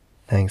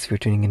Thanks for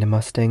tuning into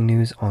Mustang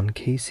News on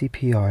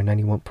KCPR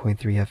 91.3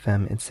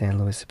 FM in San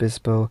Luis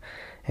Obispo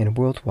and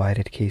worldwide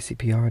at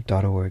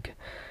kcpr.org.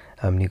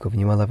 I'm Nico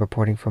Vinuela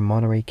reporting from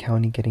Monterey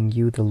County, getting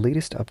you the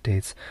latest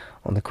updates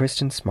on the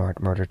Kristen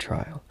Smart murder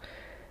trial.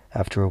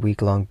 After a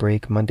week-long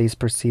break, Monday's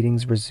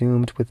proceedings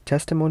resumed with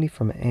testimony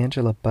from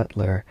Angela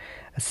Butler,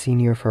 a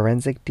senior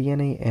forensic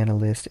DNA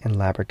analyst and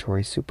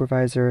laboratory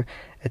supervisor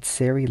at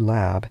Sari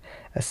Lab,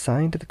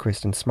 assigned to the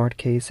Kristen Smart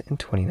case in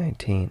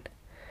 2019.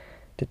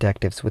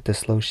 Detectives with the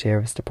SLO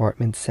Sheriff's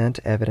Department sent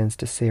evidence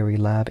to Sari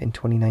Lab in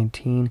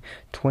 2019,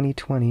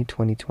 2020,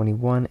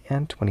 2021,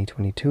 and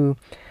 2022,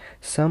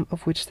 some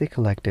of which they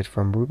collected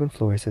from Ruben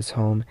Flores'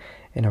 home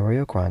in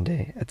Arroyo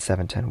Grande at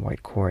 710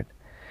 White Court.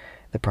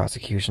 The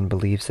prosecution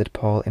believes that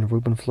Paul and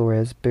Ruben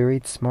Flores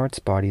buried Smart's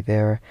body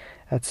there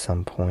at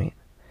some point.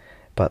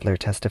 Butler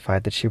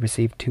testified that she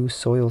received 2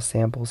 soil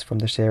samples from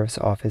the sheriff's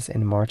office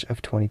in March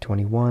of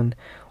 2021,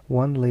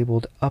 one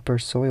labeled upper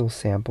soil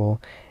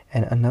sample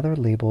and another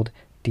labeled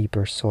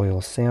deeper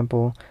soil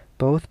sample,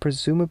 both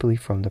presumably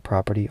from the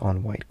property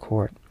on White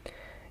Court.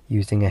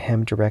 Using a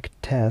HemDirect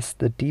test,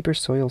 the deeper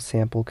soil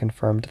sample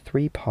confirmed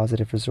 3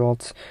 positive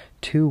results,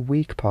 2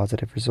 weak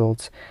positive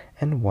results,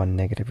 and 1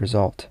 negative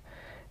result.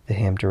 The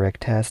HemDirect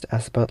test,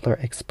 as Butler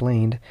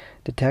explained,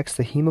 detects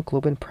the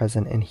hemoglobin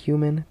present in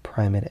human,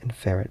 primate, and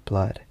ferret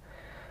blood.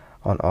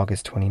 On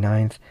August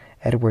 29th,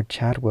 Edward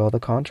Chadwell, the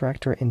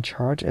contractor in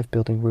charge of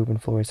building Ruben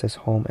Flores'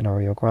 home in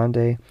Arroyo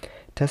Grande,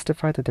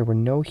 testified that there were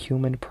no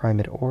human,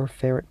 primate, or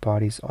ferret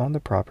bodies on the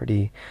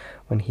property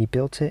when he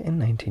built it in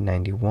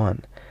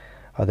 1991.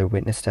 Other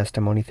witness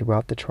testimony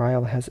throughout the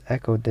trial has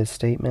echoed this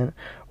statement,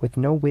 with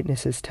no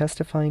witnesses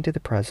testifying to the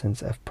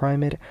presence of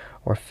primate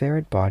or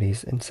ferret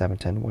bodies in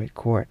 710 White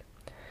Court.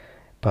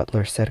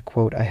 Butler said,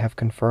 quote, "I have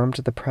confirmed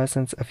the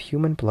presence of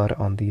human blood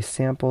on these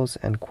samples,"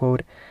 end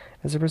quote,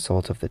 as a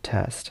result of the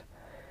test.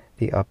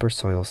 The upper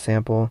soil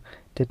sample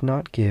did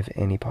not give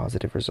any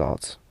positive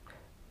results.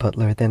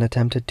 Butler then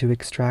attempted to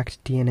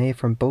extract DNA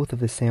from both of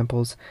the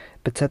samples,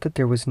 but said that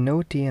there was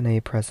no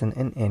DNA present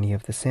in any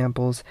of the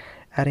samples,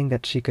 adding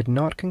that she could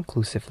not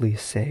conclusively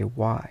say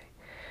why.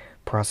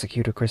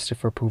 Prosecutor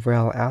Christopher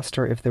Pouvrel asked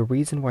her if the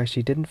reason why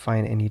she didn't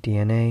find any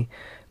DNA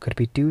could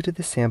be due to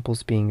the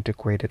samples being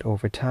degraded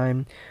over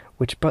time,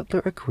 which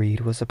Butler agreed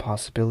was a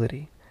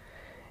possibility.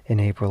 In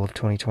April of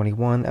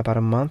 2021, about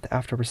a month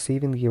after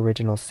receiving the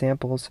original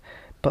samples,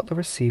 Butler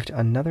received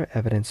another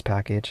evidence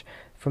package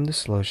from the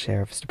SLO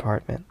Sheriff's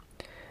Department.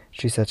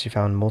 She said she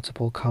found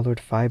multiple colored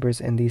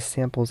fibers in these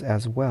samples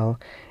as well,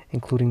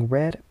 including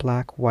red,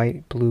 black,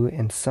 white, blue,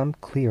 and some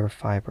clear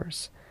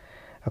fibers.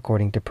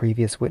 According to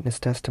previous witness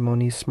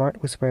testimony,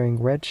 Smart was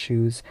wearing red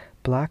shoes,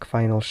 black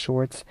vinyl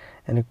shorts,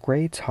 and a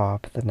gray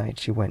top the night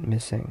she went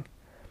missing.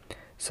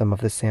 Some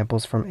of the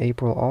samples from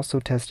April also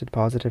tested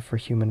positive for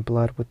human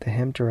blood with the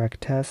HemDirect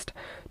test,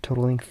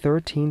 totaling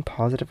 13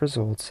 positive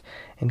results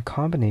in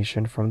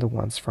combination from the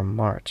ones from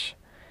March.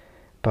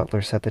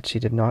 Butler said that she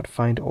did not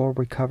find or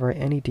recover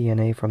any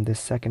DNA from this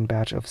second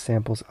batch of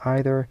samples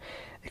either,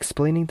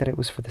 explaining that it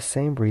was for the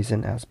same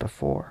reason as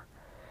before.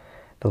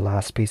 The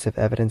last piece of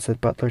evidence that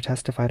Butler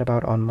testified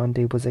about on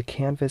Monday was a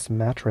canvas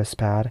mattress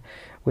pad,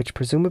 which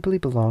presumably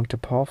belonged to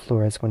Paul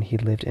Flores when he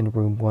lived in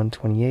room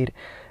 128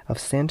 of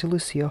Santa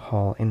Lucia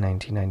Hall in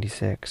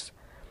 1996.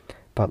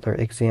 Butler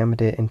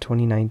examined it in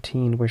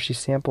 2019, where she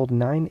sampled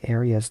 9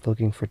 areas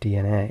looking for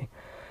DNA.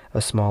 A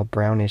small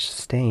brownish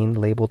stain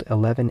labeled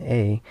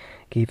 11A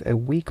gave a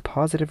weak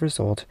positive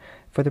result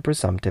for the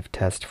presumptive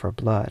test for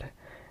blood.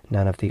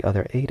 None of the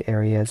other 8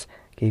 areas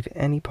gave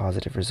any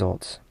positive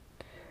results.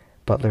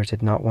 Butler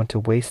did not want to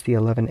waste the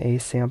 11A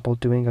sample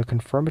doing a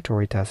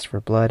confirmatory test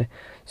for blood,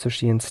 so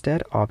she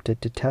instead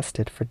opted to test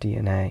it for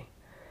DNA.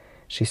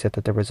 She said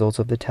that the results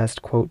of the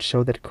test, quote,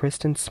 "show that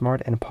Kristen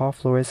Smart and Paul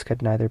Flores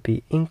could neither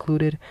be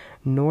included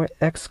nor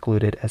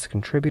excluded as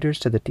contributors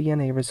to the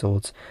DNA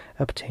results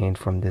obtained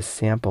from this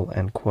sample,"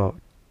 end quote.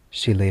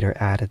 She later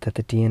added that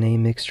the DNA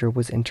mixture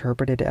was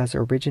interpreted as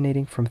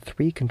originating from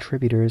 3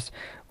 contributors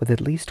with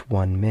at least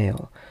 1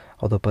 male,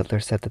 although Butler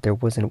said that there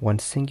wasn't one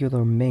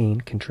singular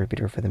main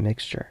contributor for the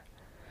mixture.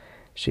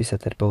 She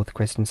said that both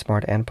Kristen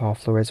Smart and Paul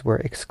Flores were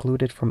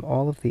excluded from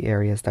all of the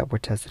areas that were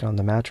tested on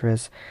the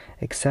mattress,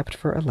 except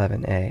for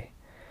 11A.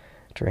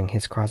 During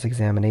his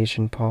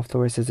cross-examination, Paul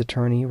Flores'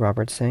 attorney,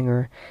 Robert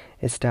Sanger,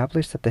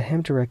 established that the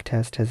HemDirect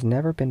test has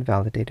never been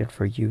validated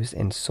for use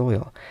in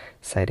soil,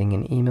 citing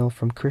an email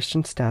from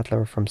Christian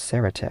Stadler from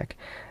Ceratec,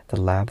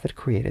 the lab that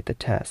created the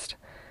test.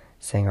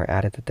 Sanger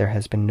added that there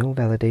has been no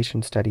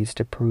validation studies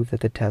to prove that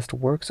the test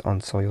works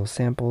on soil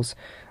samples,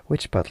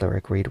 which Butler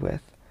agreed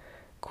with.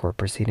 Court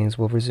proceedings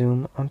will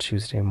resume on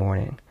Tuesday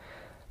morning.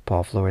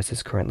 Paul Flores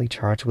is currently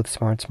charged with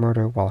Smart's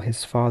murder, while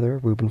his father,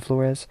 Ruben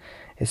Flores,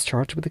 is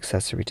charged with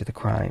accessory to the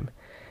crime.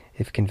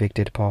 If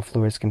convicted, Paul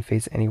Flores can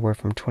face anywhere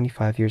from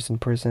 25 years in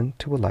prison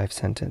to a life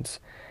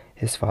sentence.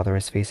 His father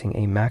is facing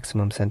a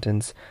maximum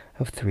sentence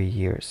of 3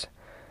 years.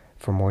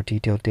 For more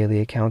detailed daily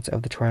accounts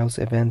of the trial's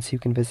events, you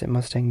can visit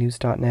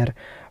mustangnews.net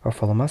or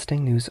follow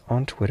Mustang News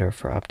on Twitter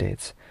for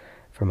updates.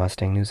 For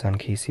Mustang News on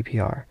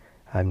KCPR,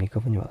 I'm Nico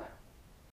Vanuela.